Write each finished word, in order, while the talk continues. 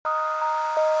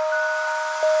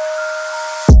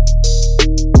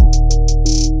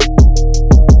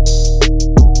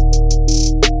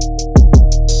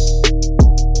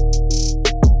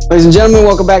Ladies and gentlemen,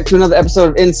 welcome back to another episode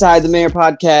of Inside the Mayor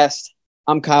podcast.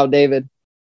 I'm Kyle David.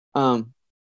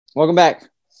 Welcome back.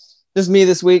 Just me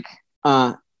this week.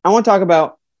 I want to talk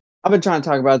about, I've been trying to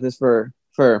talk about this for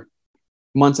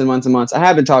months and months and months. I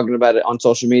have been talking about it on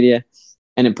social media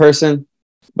and in person,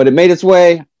 but it made its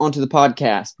way onto the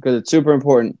podcast because it's super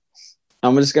important.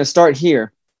 I'm just going to start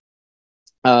here.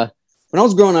 When I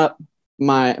was growing up,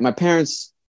 my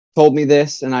parents told me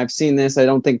this, and I've seen this. I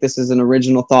don't think this is an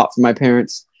original thought from my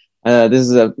parents.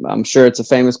 I'm sure it's a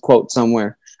famous quote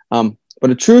somewhere.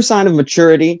 But a true sign of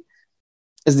maturity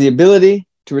is the ability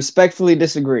to respectfully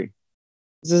disagree.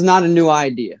 This is not a new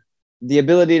idea. The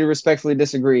ability to respectfully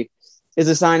disagree is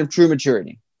a sign of true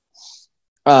maturity.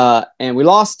 And we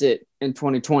lost it in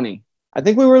 2020. I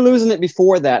think we were losing it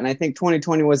before that. And I think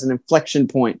 2020 was an inflection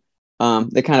point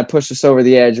that kind of pushed us over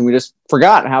the edge. And we just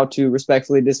forgot how to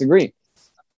respectfully disagree.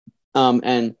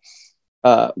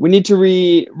 We need to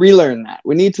relearn that.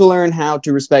 We need to learn how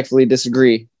to respectfully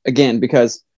disagree again,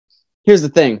 because here's the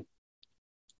thing.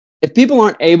 If people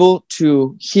aren't able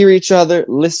to hear each other,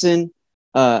 listen,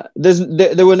 there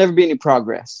will never be any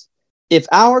progress. If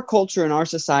our culture and our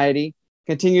society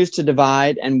continues to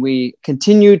divide and we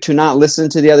continue to not listen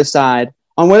to the other side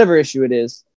on whatever issue it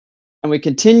is, and we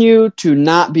continue to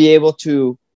not be able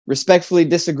to respectfully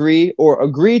disagree or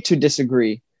agree to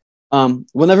disagree,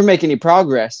 we'll never make any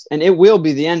progress, and it will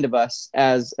be the end of us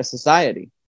as a society.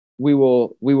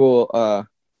 Our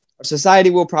society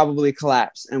will probably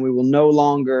collapse, and we will no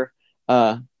longer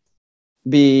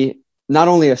be not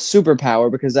only a superpower,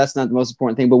 because that's not the most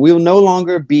important thing, but we will no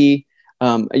longer be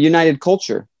a united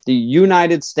culture, the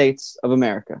United States of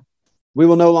America. We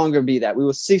will no longer be that. We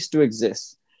will cease to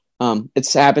exist.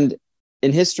 It's happened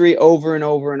in history over and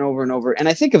over and over and over. And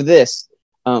I think of this.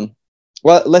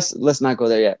 Let's not go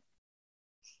there yet.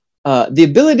 The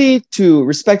ability to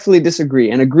respectfully disagree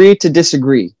and agree to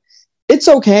disagree. It's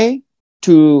okay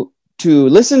to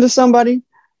listen to somebody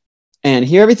and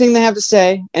hear everything they have to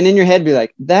say, and in your head be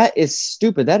like, that is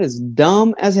stupid. That is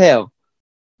dumb as hell.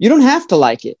 You don't have to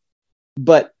like it,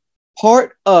 but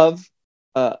part of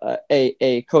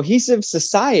a cohesive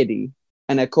society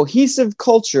and a cohesive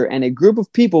culture and a group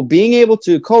of people being able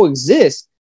to coexist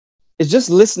is just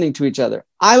listening to each other.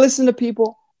 I listen to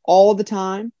people all the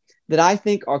time that I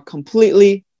think are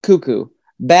completely cuckoo,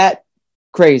 bat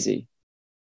crazy.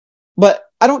 But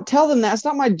I don't tell them that. It's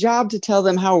not my job to tell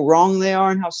them how wrong they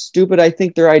are and how stupid I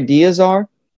think their ideas are,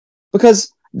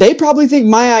 because they probably think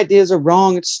my ideas are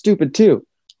wrong and stupid too.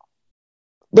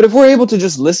 But if we're able to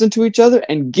just listen to each other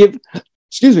and give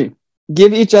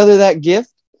each other that gift,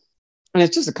 and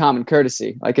it's just a common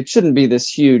courtesy. Like, it shouldn't be this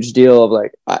huge deal of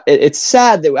like, it's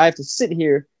sad that I have to sit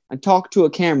here and talk to a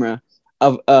camera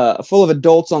of full of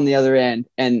adults on the other end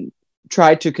and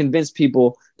try to convince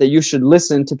people that you should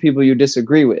listen to people you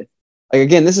disagree with. Like,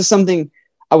 again, this is something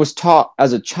I was taught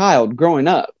as a child growing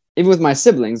up, even with my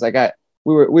siblings. Like,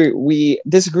 we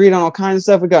disagreed on all kinds of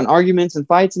stuff. We got in arguments and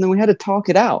fights, and then we had to talk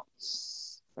it out.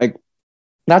 Like,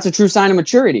 that's a true sign of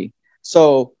maturity.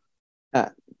 So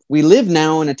we live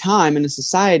now in a time, in a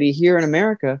society here in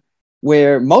America,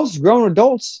 where most grown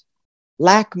adults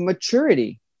lack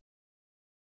maturity.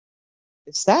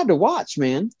 It's sad to watch,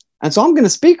 man. And so I'm going to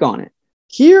speak on it.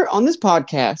 Here on this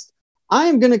podcast, I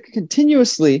am going to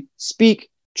continuously speak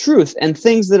truth and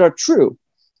things that are true.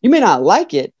 You may not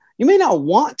like it. You may not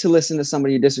want to listen to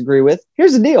somebody you disagree with.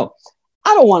 Here's the deal.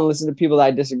 I don't want to listen to people that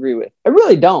I disagree with. I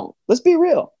really don't. Let's be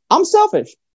real. I'm selfish.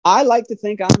 I like to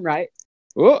think I'm right.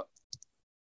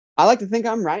 I like to think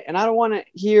I'm right, and I don't want to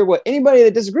hear what anybody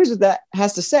that disagrees with that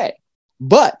has to say.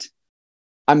 But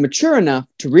I'm mature enough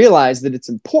to realize that it's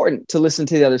important to listen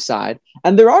to the other side.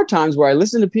 And there are times where I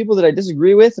listen to people that I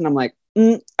disagree with, and I'm like,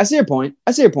 I see your point.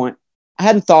 I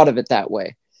hadn't thought of it that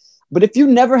way. But if you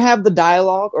never have the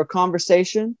dialogue or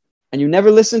conversation and you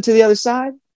never listen to the other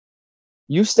side,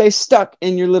 you stay stuck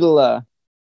in your little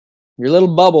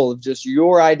bubble of just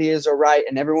your ideas are right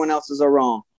and everyone else's are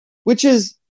wrong, which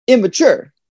is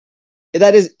immature.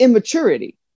 That is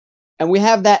immaturity. And we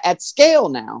have that at scale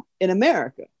now in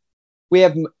America. We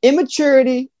have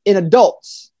immaturity in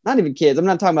adults, not even kids. I'm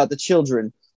not talking about the children.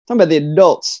 I'm talking about the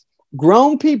adults,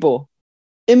 grown people,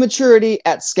 immaturity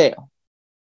at scale,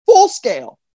 full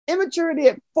scale, immaturity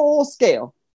at full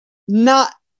scale,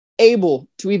 not able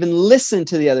to even listen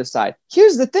to the other side.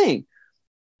 Here's the thing.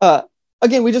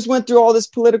 Again, we just went through all this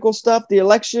political stuff, the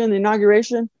election, the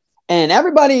inauguration, and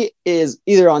everybody is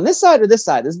either on this side or this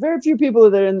side. There's very few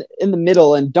people that are in the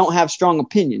middle and don't have strong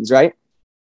opinions, right?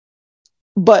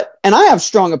 And I have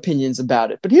strong opinions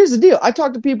about it. But here's the deal. I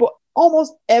talk to people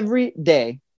almost every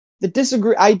day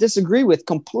that I disagree with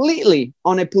completely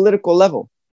on a political level.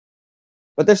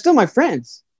 but they're still my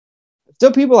friends.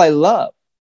 Still people I love.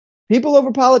 People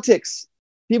over politics.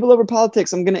 People over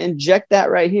politics. I'm going to inject that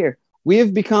right here. We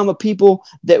have become a people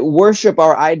that worship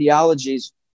our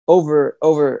ideologies over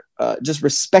just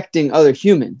respecting other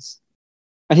humans.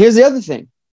 And here's the other thing.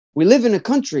 We live in a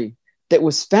country that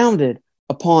was founded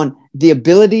upon the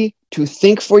ability to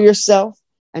think for yourself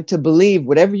and to believe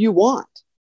whatever you want.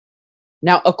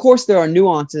 Now, of course, there are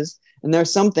nuances, and there are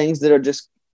some things that are just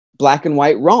black and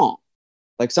white wrong.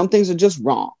 Like some things are just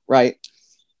wrong, right?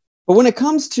 But when it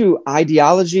comes to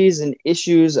ideologies and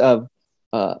issues of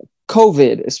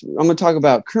COVID, I'm going to talk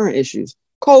about current issues.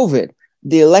 COVID,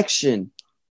 the election,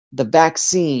 the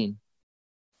vaccine,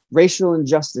 racial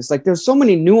injustice. Like there's so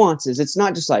many nuances. It's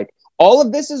not just like all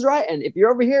of this is right, and if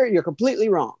you're over here, you're completely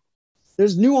wrong.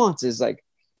 There's nuances. Like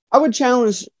I would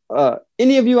challenge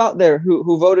any of you out there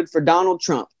who voted for Donald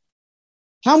Trump.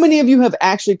 How many of you have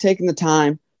actually taken the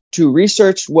time to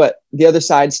research what the other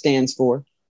side stands for,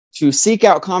 to seek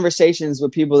out conversations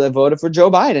with people that voted for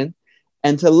Joe Biden,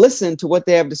 and to listen to what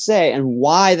they have to say and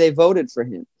why they voted for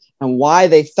him and why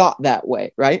they thought that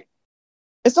way, right?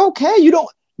 It's okay. You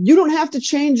don't have to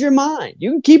change your mind.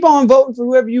 You can keep on voting for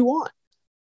whoever you want,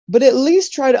 but at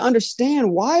least try to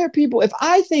understand why are people, if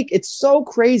I think it's so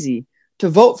crazy to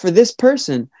vote for this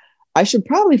person, I should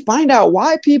probably find out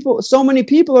why so many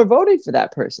people are voting for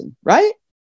that person, right?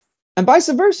 And vice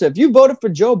versa. If you voted for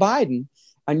Joe Biden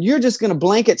and you're just going to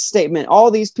blanket statement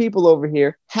all these people over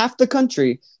here, half the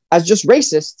country, as just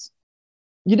racists,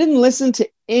 you didn't listen to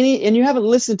any, and you haven't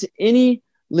listened to any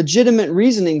legitimate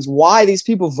reasonings why these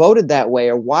people voted that way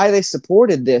or why they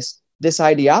supported this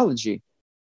ideology.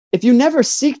 If you never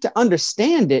seek to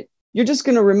understand it, you're just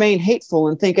going to remain hateful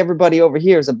and think everybody over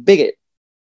here is a bigot.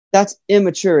 That's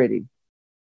immaturity.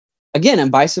 Again,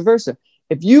 and vice versa.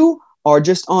 If you are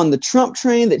just on the Trump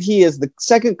train that he is the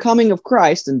second coming of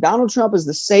Christ and Donald Trump is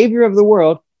the savior of the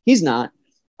world, he's not.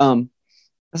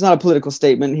 That's not a political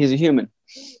statement. He's a human.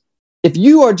 If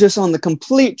you are just on the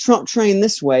complete Trump train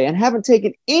this way and haven't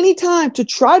taken any time to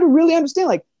try to really understand,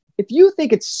 like if you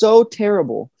think it's so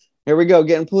terrible, here we go,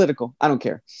 getting political. I don't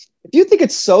care. If you think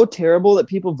it's so terrible that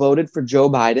people voted for Joe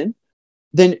Biden,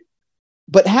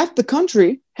 but half the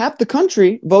country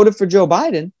voted for Joe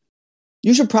Biden,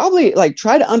 you should probably like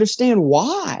try to understand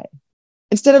why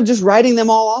instead of just writing them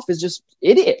all off as just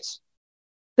idiots.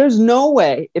 There's no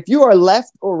way, if you are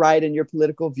left or right in your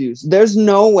political views, there's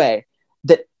no way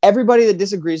that everybody that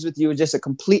disagrees with you is just a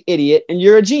complete idiot and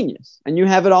you're a genius and you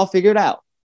have it all figured out.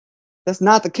 That's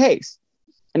not the case.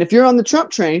 And if you're on the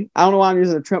Trump train, I don't know why I'm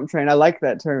using the Trump train. I like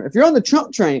that term. If you're on the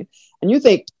Trump train and you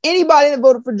think anybody that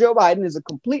voted for Joe Biden is a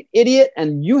complete idiot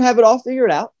and you have it all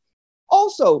figured out,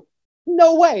 also,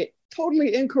 no way,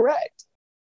 totally incorrect.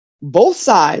 Both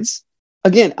sides,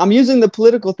 again, I'm using the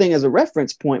political thing as a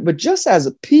reference point, but just as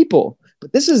a people,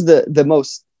 but this is the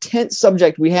most tense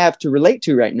subject we have to relate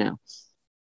to right now.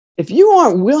 If you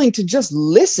aren't willing to just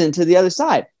listen to the other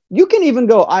side, you can even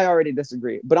go, I already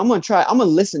disagree, but I'm going to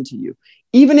listen to you.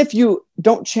 Even if you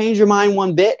don't change your mind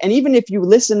one bit, and even if you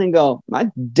listen and go,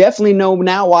 I definitely know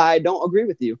now why I don't agree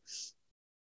with you.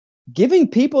 Giving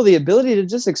people the ability to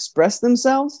just express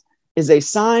themselves is a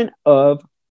sign of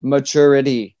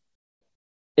maturity.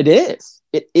 It is.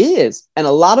 It is. And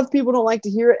a lot of people don't like to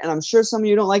hear it, and I'm sure some of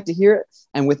you don't like to hear it.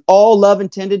 And with all love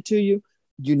intended to you,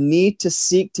 you need to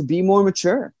seek to be more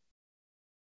mature.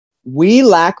 We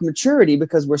lack maturity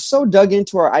because we're so dug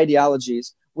into our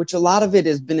ideologies, which a lot of it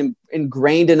has been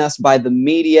ingrained in us by the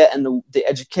media and the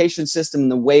education system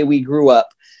and the way we grew up.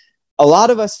 A lot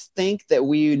of us think that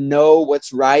we know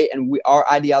what's right and our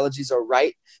ideologies are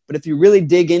right. But if you really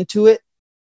dig into it,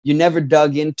 you never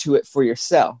dug into it for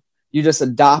yourself. You just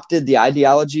adopted the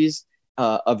ideologies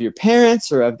of your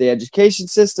parents or of the education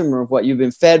system or of what you've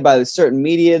been fed by the certain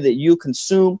media that you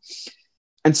consume.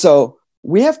 And so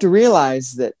we have to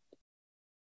realize that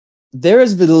there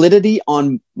is validity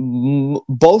on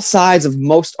both sides of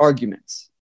most arguments,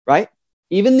 right?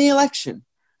 Even the election.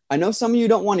 I know some of you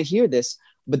don't want to hear this,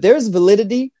 but there's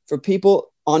validity for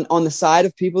people on the side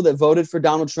of people that voted for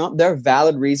Donald Trump. There are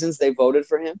valid reasons they voted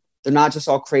for him. They're not just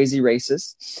all crazy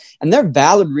racists. And there are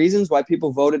valid reasons why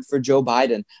people voted for Joe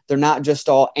Biden. They're not just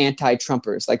all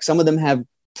anti-Trumpers. Like some of them have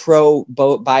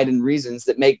pro-Biden reasons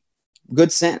that make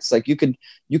good sense. Like you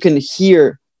can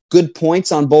hear good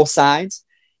points on both sides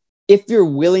if you're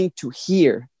willing to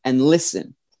hear and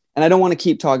listen. And I don't want to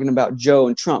keep talking about Joe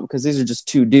and Trump because these are just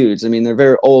two dudes. I mean, they're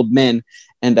very old men,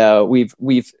 and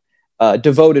we've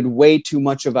devoted way too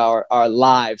much of our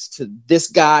lives to this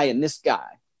guy and this guy.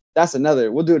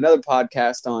 We'll do another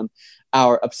podcast on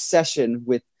our obsession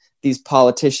with these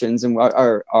politicians and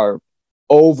our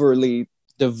overly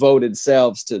devoted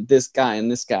selves to this guy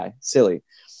and this guy. Silly.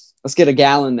 Let's get a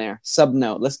gal in there. Sub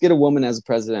note. Let's get a woman as a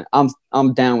president.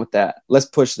 I'm down with that. Let's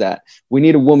push that. We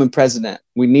need a woman president.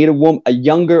 We need a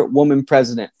younger woman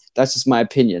president. That's just my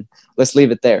opinion. Let's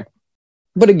leave it there.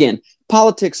 But again,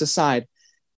 politics aside,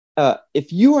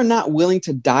 if you are not willing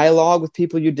to dialogue with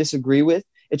people you disagree with,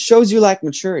 it shows you lack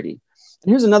maturity.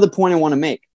 And here's another point I want to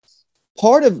make.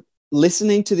 Part of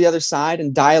listening to the other side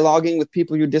and dialoguing with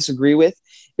people you disagree with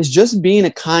is just being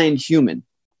a kind human.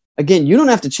 Again, you don't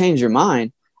have to change your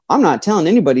mind. I'm not telling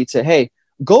anybody to, hey,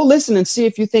 go listen and see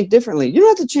if you think differently. You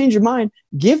don't have to change your mind.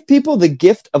 Give people the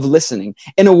gift of listening.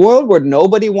 In a world where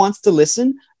nobody wants to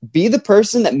listen, be the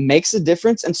person that makes a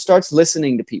difference and starts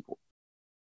listening to people.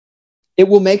 It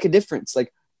will make a difference.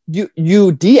 Like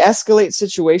you de-escalate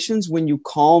situations when you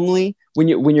calmly, when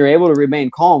you're able to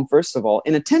remain calm, first of all.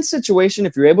 In a tense situation,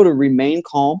 if you're able to remain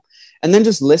calm and then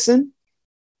just listen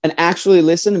and actually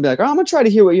listen and be like, oh, I'm going to try to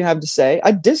hear what you have to say.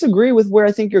 I disagree with where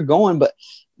I think you're going, but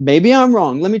maybe I'm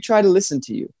wrong. Let me try to listen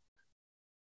to you.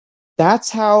 That's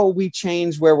how we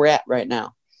change where we're at right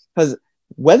now. Because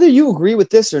whether you agree with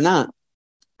this or not,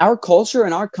 our culture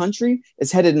and our country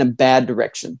is headed in a bad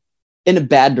direction. In a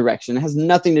bad direction. It has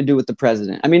nothing to do with the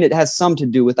president. I mean, it has some to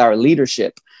do with our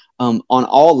leadership on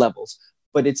all levels.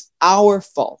 But it's our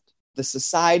fault. The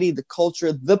society, the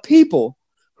culture, the people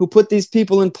who put these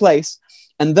people in place,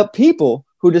 and the people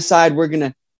who decide we're going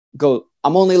to go,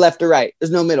 I'm only left or right.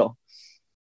 There's no middle.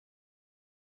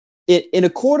 In a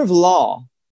court of law,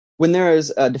 when there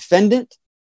is a defendant,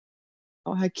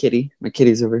 oh, hi, kitty. My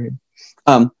kitty's over here.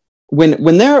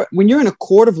 When you're in a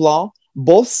court of law,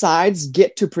 both sides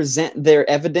get to present their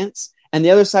evidence and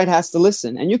the other side has to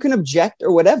listen. And you can object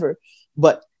or whatever,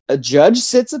 but a judge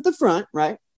sits at the front,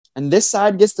 right? And this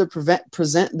side gets to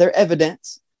present their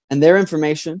evidence and their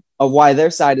information of why their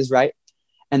side is right.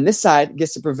 And this side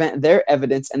gets to present their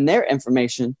evidence and their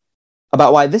information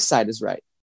about why this side is right.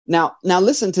 Now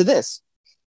listen to this.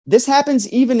 This happens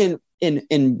even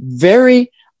in very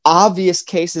obvious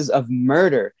cases of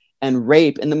murder and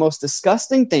rape and the most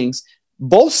disgusting things.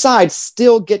 Both sides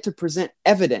still get to present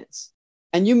evidence.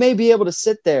 And you may be able to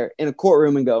sit there in a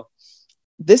courtroom and go,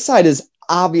 this side is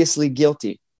obviously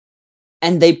guilty.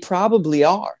 And they probably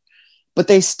are. But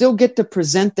they still get to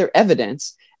present their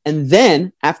evidence. And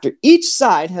then after each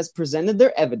side has presented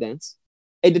their evidence,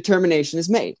 a determination is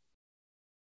made.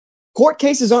 Court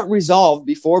cases aren't resolved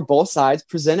before both sides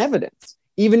present evidence.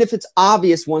 Even if it's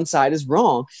obvious one side is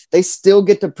wrong, they still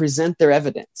get to present their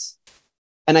evidence.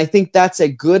 And I think that's a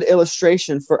good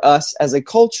illustration for us as a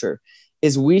culture,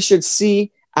 is we should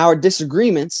see our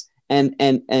disagreements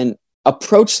and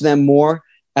approach them more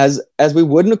as we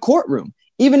would in a courtroom.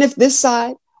 Even if this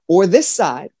side or this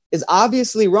side is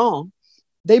obviously wrong,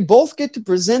 they both get to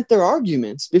present their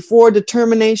arguments before a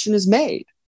determination is made.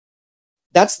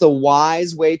 That's the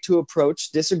wise way to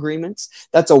approach disagreements.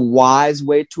 That's a wise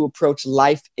way to approach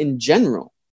life in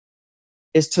general,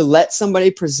 is to let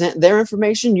somebody present their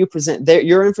information, you present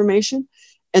your information,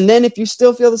 and then if you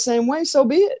still feel the same way, so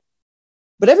be it.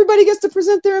 But everybody gets to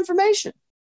present their information.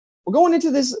 We're going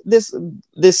into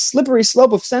this slippery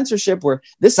slope of censorship where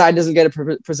this side doesn't get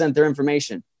to present their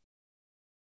information.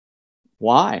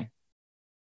 Why?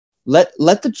 Let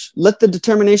the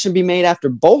determination be made after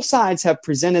both sides have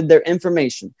presented their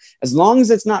information, as long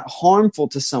as it's not harmful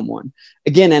to someone.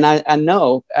 Again, and I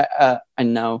know,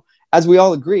 as we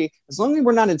all agree, as long as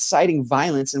we're not inciting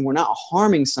violence and we're not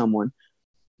harming someone,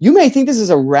 you may think this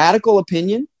is a radical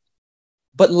opinion,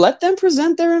 but let them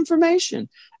present their information.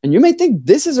 And you may think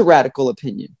this is a radical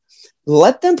opinion.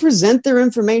 Let them present their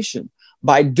information.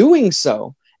 By doing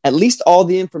so, at least all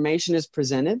the information is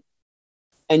presented,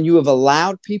 and you have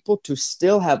allowed people to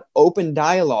still have open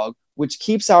dialogue, which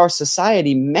keeps our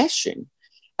society meshing.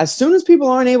 As soon as people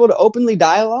aren't able to openly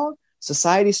dialogue,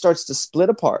 society starts to split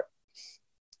apart.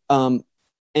 And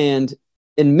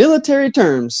in military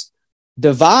terms,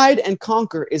 divide and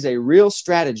conquer is a real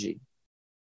strategy.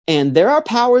 And there are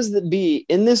powers that be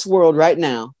in this world right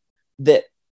now that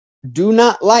do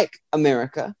not like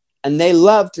America, and they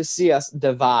love to see us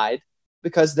divide,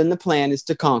 because then the plan is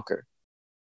to conquer.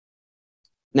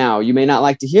 Now, you may not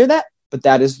like to hear that, but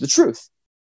that is the truth.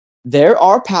 There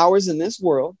are powers in this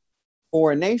world,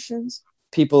 foreign nations,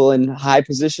 people in high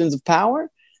positions of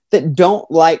power, that don't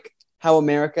like how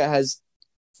America has,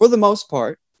 for the most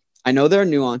part, I know there are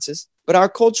nuances, but our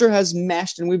culture has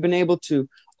meshed and we've been able to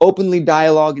openly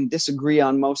dialogue and disagree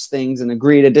on most things and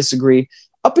agree to disagree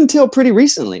up until pretty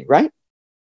recently, right?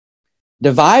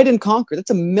 Divide and conquer, that's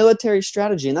a military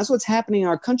strategy. And that's what's happening in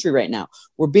our country right now.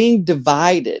 We're being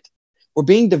divided. we're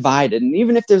being divided. And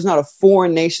even if there's not a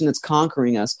foreign nation that's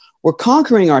conquering us, we're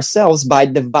conquering ourselves by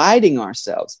dividing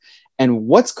ourselves. And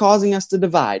what's causing us to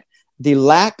divide? The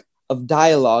lack of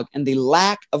dialogue and the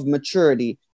lack of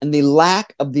maturity and the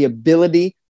lack of the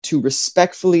ability to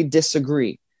respectfully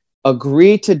disagree.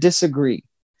 Agree to disagree.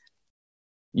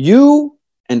 You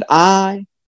and I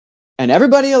and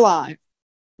everybody alive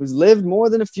who's lived more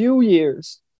than a few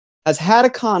years has had a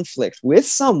conflict with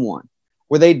someone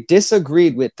where they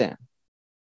disagreed with them.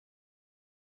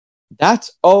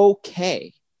 That's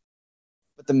okay.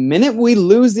 But the minute we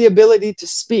lose the ability to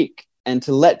speak and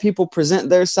to let people present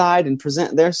their side,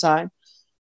 the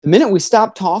minute we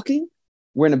stop talking,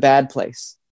 we're in a bad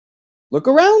place. Look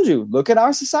around you. Look at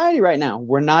our society right now.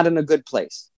 We're not in a good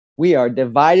place. We are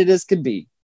divided as could be.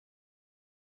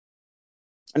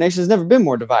 Our nation has never been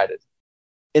more divided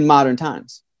in modern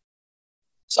times.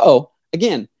 So,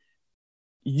 again,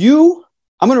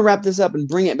 I'm going to wrap this up and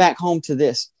bring it back home to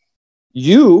this.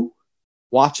 You,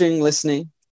 watching,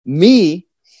 listening, me,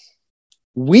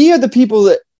 we are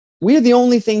the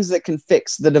only things that can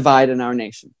fix the divide in our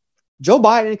nation. Joe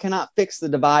Biden cannot fix the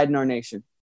divide in our nation.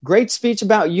 Great speech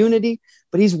about unity,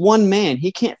 but he's one man.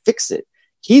 He can't fix it.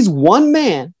 He's one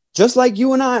man, just like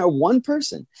you and I are one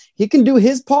person. He can do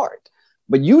his part,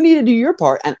 but you need to do your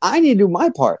part, and I need to do my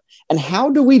part. And how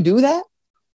do we do that?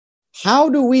 How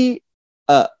do we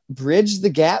bridge the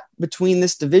gap between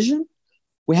this division?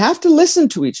 We have to listen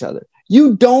to each other.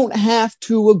 You don't have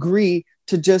to agree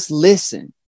to just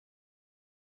listen.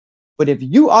 But if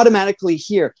you automatically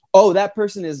hear, oh, that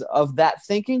person is of that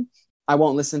thinking, I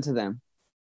won't listen to them.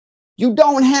 You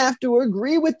don't have to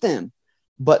agree with them,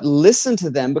 but listen to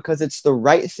them because it's the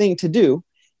right thing to do.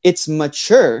 It's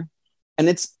mature, and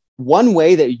it's one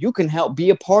way that you can help be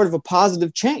a part of a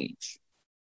positive change.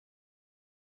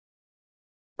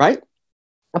 Right?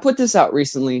 I put this out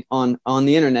recently on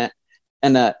the internet,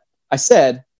 and I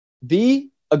said, be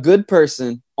a good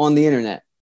person on the internet.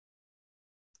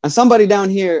 And somebody down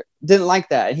here didn't like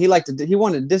that. He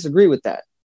wanted to disagree with that.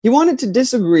 He wanted to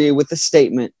disagree with the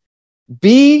statement,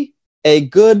 be a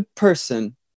good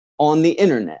person on the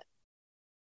internet.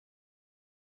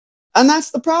 And that's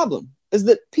the problem, is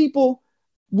that people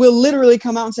will literally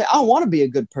come out and say, I want to be a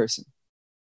good person.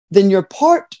 Then you're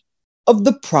part of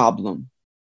the problem.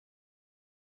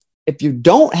 If you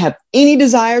don't have any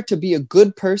desire to be a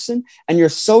good person and you're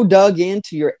so dug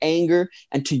into your anger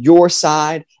and to your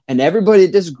side and everybody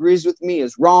that disagrees with me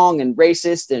is wrong and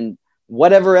racist and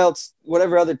whatever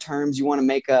other terms you want to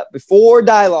make up before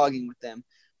dialoguing with them,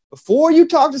 before you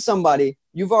talk to somebody,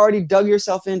 you've already dug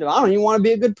yourself into, I don't even want to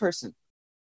be a good person.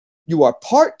 You are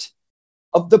part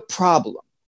of the problem.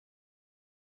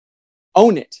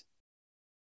 Own it.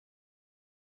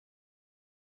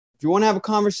 If you want to have a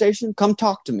conversation, come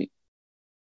talk to me.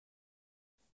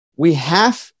 We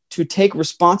have to take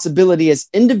responsibility as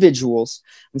individuals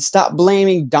and stop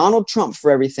blaming Donald Trump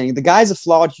for everything. The guy's a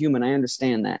flawed human. I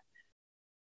understand that.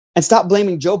 And stop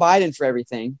blaming Joe Biden for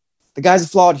everything. The guy's a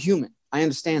flawed human. I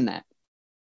understand that.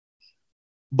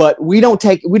 But we don't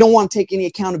want to take any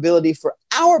accountability for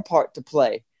our part to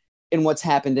play in what's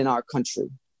happened in our country.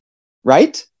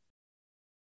 Right?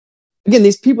 Again,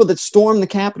 these people that stormed the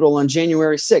Capitol on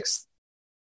January 6th,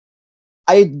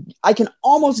 I can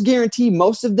almost guarantee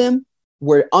most of them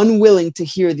were unwilling to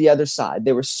hear the other side.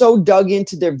 They were so dug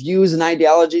into their views and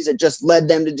ideologies, it just led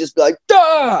them to just be like,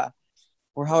 duh!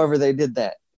 Or however they did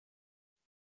that.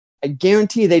 I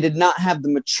guarantee they did not have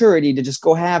the maturity to just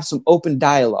go have some open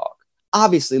dialogue.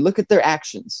 Obviously, look at their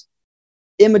actions.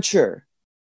 Immature.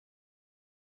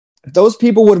 If those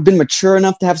people would have been mature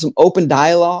enough to have some open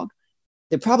dialogue,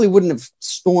 they probably wouldn't have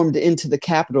stormed into the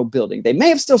Capitol building. They may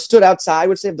have still stood outside,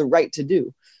 which they have the right to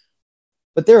do.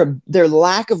 But their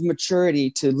lack of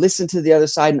maturity to listen to the other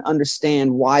side and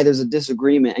understand why there's a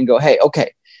disagreement and go, hey,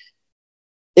 okay,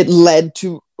 it led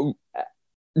to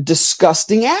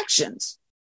disgusting actions.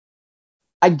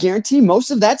 I guarantee most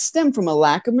of that stemmed from a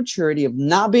lack of maturity, of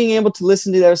not being able to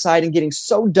listen to the other side and getting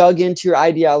so dug into your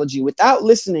ideology without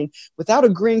listening, without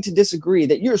agreeing to disagree,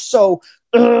 that you're so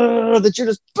that you're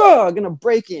just going to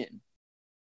break in.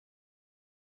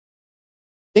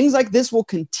 Things like this will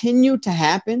continue to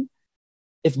happen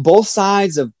if both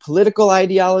sides of political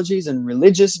ideologies and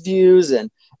religious views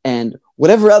and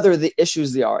whatever other the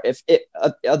issues they are,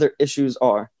 other issues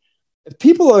are, if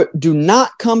people do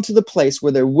not come to the place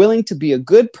where they're willing to be a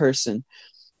good person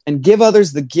and give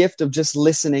others the gift of just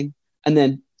listening and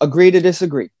then agree to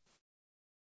disagree,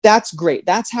 that's great.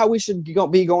 That's how we should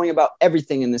be going about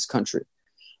everything in this country.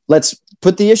 Let's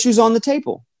put the issues on the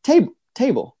table.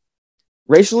 Table.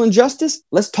 Racial injustice,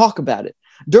 let's talk about it.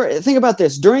 Think about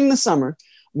this. During the summer,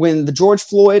 when the George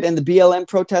Floyd and the BLM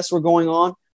protests were going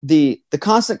on, the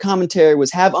constant commentary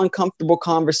was have uncomfortable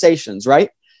conversations, right?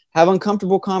 Have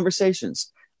uncomfortable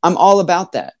conversations. I'm all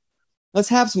about that. Let's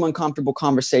have some uncomfortable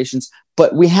conversations,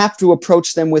 but we have to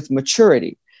approach them with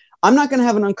maturity. I'm not going to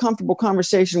have an uncomfortable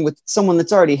conversation with someone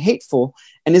that's already hateful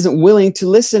and isn't willing to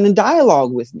listen and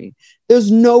dialogue with me.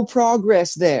 There's no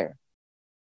progress there.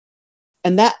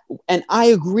 And I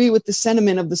agree with the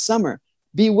sentiment of the summer.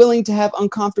 Be willing to have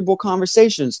uncomfortable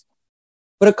conversations.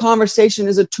 But a conversation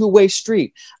is a two-way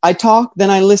street. I talk, then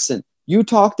I listen. You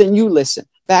talk, then you listen.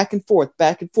 Back and forth,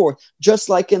 just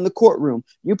like in the courtroom.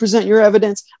 You present your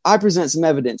evidence, I present some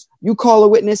evidence. You call a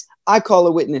witness, I call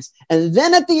a witness. And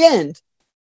then at the end,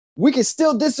 we can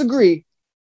still disagree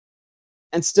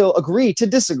and still agree to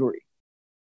disagree.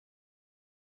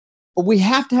 But we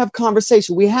have to have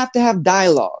conversation. We have to have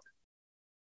dialogue.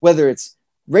 Whether it's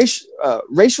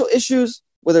racial issues,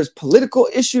 whether it's political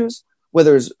issues,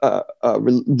 whether it's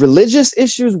religious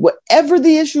issues, whatever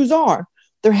the issues are,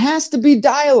 there has to be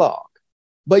dialogue.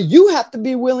 But you have to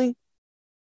be willing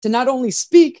to not only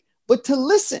speak, but to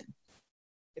listen.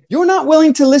 If you're not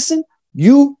willing to listen,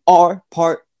 you are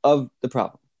part of the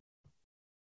problem.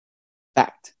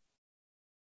 Fact.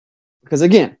 Because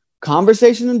again,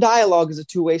 conversation and dialogue is a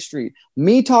two-way street.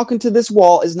 Me talking to this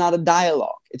wall is not a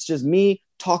dialogue. It's just me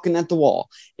talking at the wall.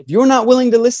 If you're not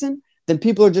willing to listen, then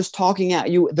people are just talking at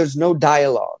you. There's no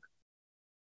dialogue.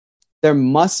 There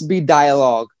must be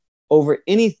dialogue over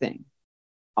anything.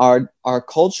 Our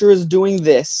culture is doing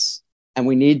this, and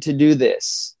we need to do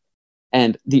this.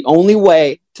 And the only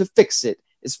way to fix it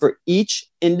is for each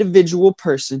individual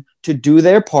person to do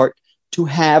their part to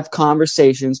have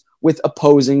conversations with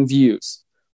opposing views.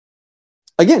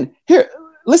 Again, here,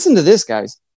 listen to this,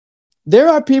 guys. There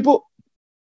are people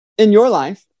in your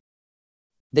life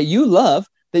that you love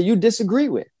that you disagree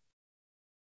with,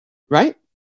 right?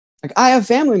 Like I have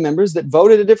family members that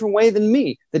voted a different way than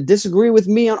me, that disagree with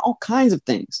me on all kinds of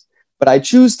things. But I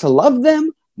choose to love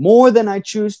them more than I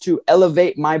choose to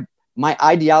elevate my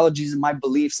ideologies and my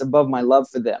beliefs above my love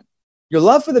for them. Your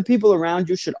love for the people around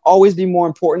you should always be more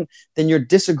important than your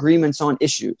disagreements on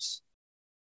issues.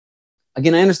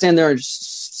 Again, I understand there are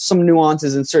some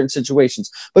nuances in certain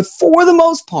situations, but for the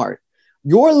most part,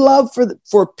 your love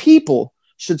for people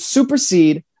should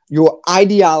supersede your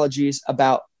ideologies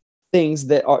about things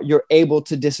that you're able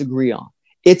to disagree on.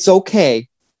 It's okay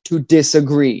to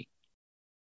disagree.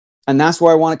 And that's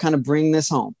where I want to kind of bring this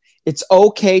home. It's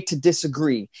okay to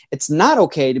disagree. It's not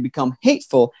okay to become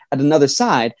hateful at another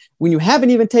side when you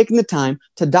haven't even taken the time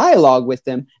to dialogue with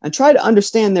them and try to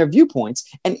understand their viewpoints.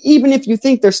 And even if you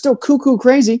think they're still cuckoo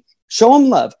crazy, show them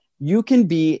love. You can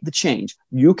be the change.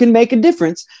 You can make a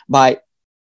difference by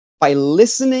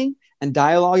listening and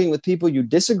dialoguing with people you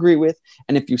disagree with.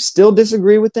 And if you still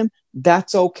disagree with them,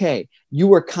 that's okay. You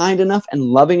were kind enough and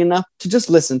loving enough to just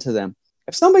listen to them.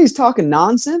 If somebody's talking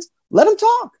nonsense, let them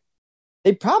talk.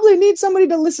 They probably need somebody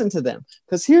to listen to them.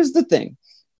 Because here's the thing.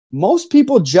 Most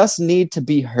people just need to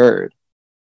be heard.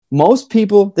 Most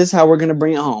people, this is how we're going to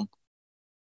bring it home.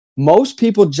 Most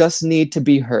people just need to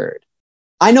be heard.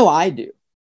 I know I do.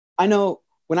 I know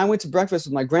when I went to breakfast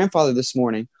with my grandfather this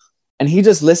morning and he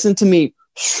just listened to me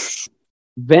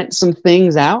vent some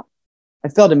things out, I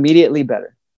felt immediately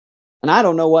better. And I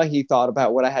don't know what he thought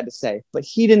about what I had to say, but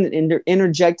he didn't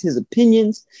interject his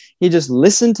opinions. He just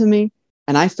listened to me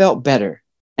and I felt better.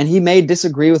 And he may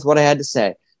disagree with what I had to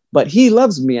say, but he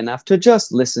loves me enough to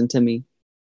just listen to me.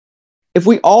 If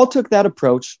we all took that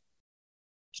approach,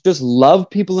 to just love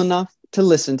people enough to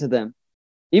listen to them,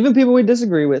 even people we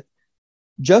disagree with,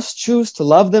 just choose to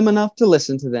love them enough to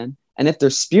listen to them. And if they're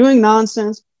spewing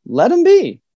nonsense, let them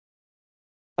be.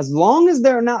 As long as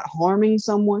they're not harming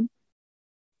someone.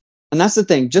 And that's the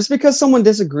thing. Just because someone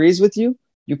disagrees with you,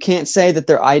 you can't say that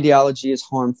their ideology is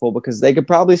harmful because they could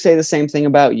probably say the same thing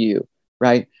about you,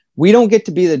 right? We don't get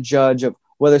to be the judge of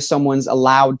whether someone's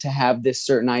allowed to have this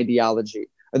certain ideology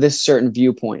or this certain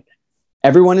viewpoint.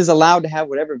 Everyone is allowed to have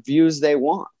whatever views they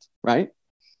want, right?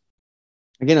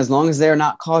 Again, as long as they're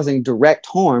not causing direct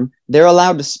harm, they're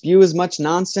allowed to spew as much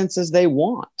nonsense as they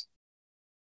want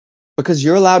because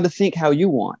you're allowed to think how you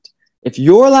want. If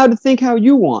you're allowed to think how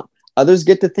you want, others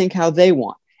get to think how they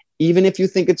want, even if you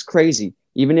think it's crazy,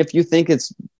 even if you think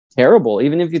it's terrible,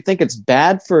 even if you think it's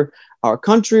bad for our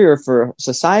country or for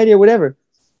society or whatever,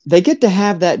 they get to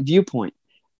have that viewpoint.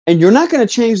 And you're not going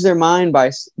to change their mind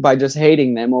by just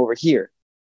hating them over here.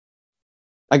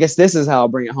 I guess this is how I'll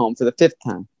bring it home for the fifth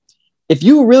time. If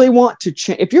you really want to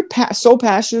change, if you're so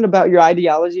passionate about your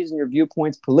ideologies and your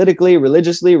viewpoints politically,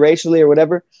 religiously, racially, or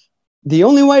whatever, the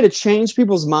only way to change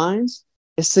people's minds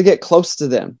is to get close to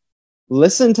them.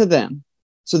 Listen to them.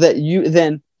 so that you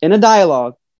then, in a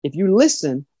dialogue, if you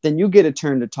listen, then you get a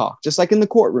turn to talk, just like in the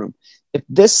courtroom. If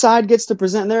this side gets to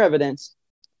present their evidence,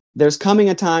 there's coming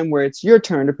a time where it's your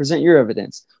turn to present your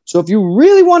evidence. So if you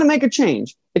really want to make a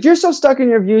change, if you're so stuck in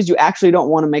your views, you actually don't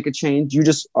want to make a change, you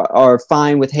just are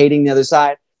fine with hating the other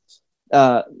side,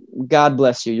 God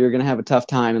bless you. You're going to have a tough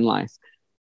time in life.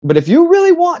 But if you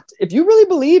really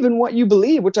believe in what you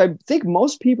believe, which I think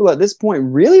most people at this point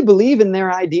really believe in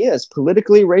their ideas,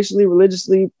 politically, racially,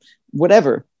 religiously,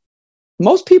 whatever,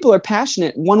 most people are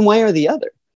passionate one way or the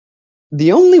other.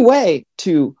 The only way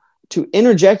to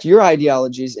interject your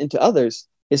ideologies into others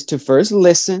is to first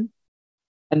listen,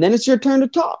 and then it's your turn to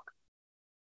talk.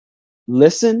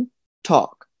 Listen,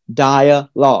 talk,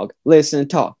 dialogue. Listen,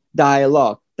 talk,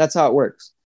 dialogue. That's how it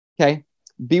works. Okay?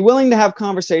 Be willing to have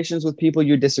conversations with people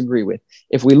you disagree with.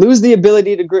 If we lose the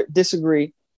ability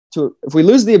to if we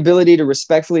lose the ability to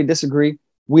respectfully disagree,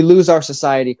 we lose our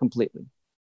society completely.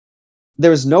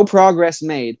 There is no progress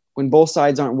made when both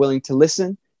sides aren't willing to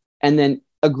listen and then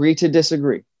agree to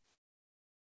disagree.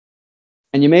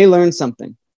 And you may learn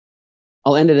something.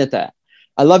 I'll end it at that.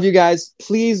 I love you guys.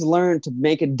 Please learn to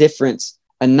make a difference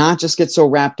and not just get so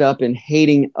wrapped up in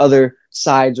hating other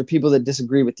sides or people that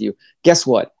disagree with you. Guess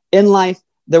what? In life,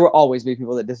 there will always be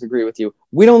people that disagree with you.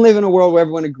 We don't live in a world where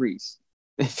everyone agrees.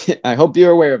 I hope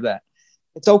you're aware of that.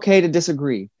 It's okay to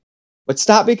disagree, but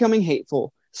stop becoming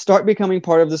hateful. Start becoming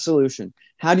part of the solution.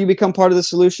 How do you become part of the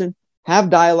solution? Have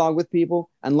dialogue with people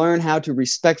and learn how to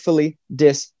respectfully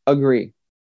disagree.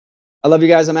 I love you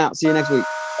guys. I'm out. See you next week.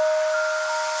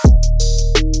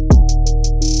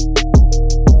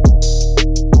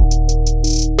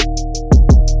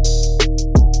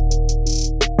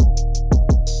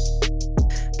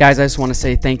 Guys, I just want to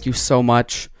say thank you so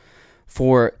much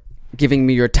for giving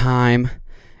me your time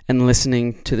and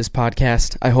listening to this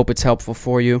podcast. I hope it's helpful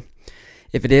for you.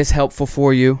 If it is helpful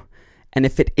for you, and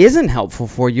if it isn't helpful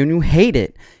for you and you hate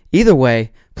it, either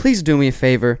way, please do me a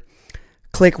favor.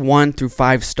 Click 1 through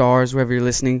 5 stars wherever you're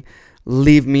listening.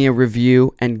 Leave me a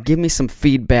review and give me some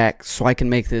feedback so I can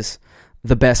make this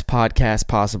the best podcast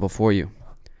possible for you.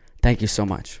 Thank you so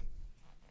much.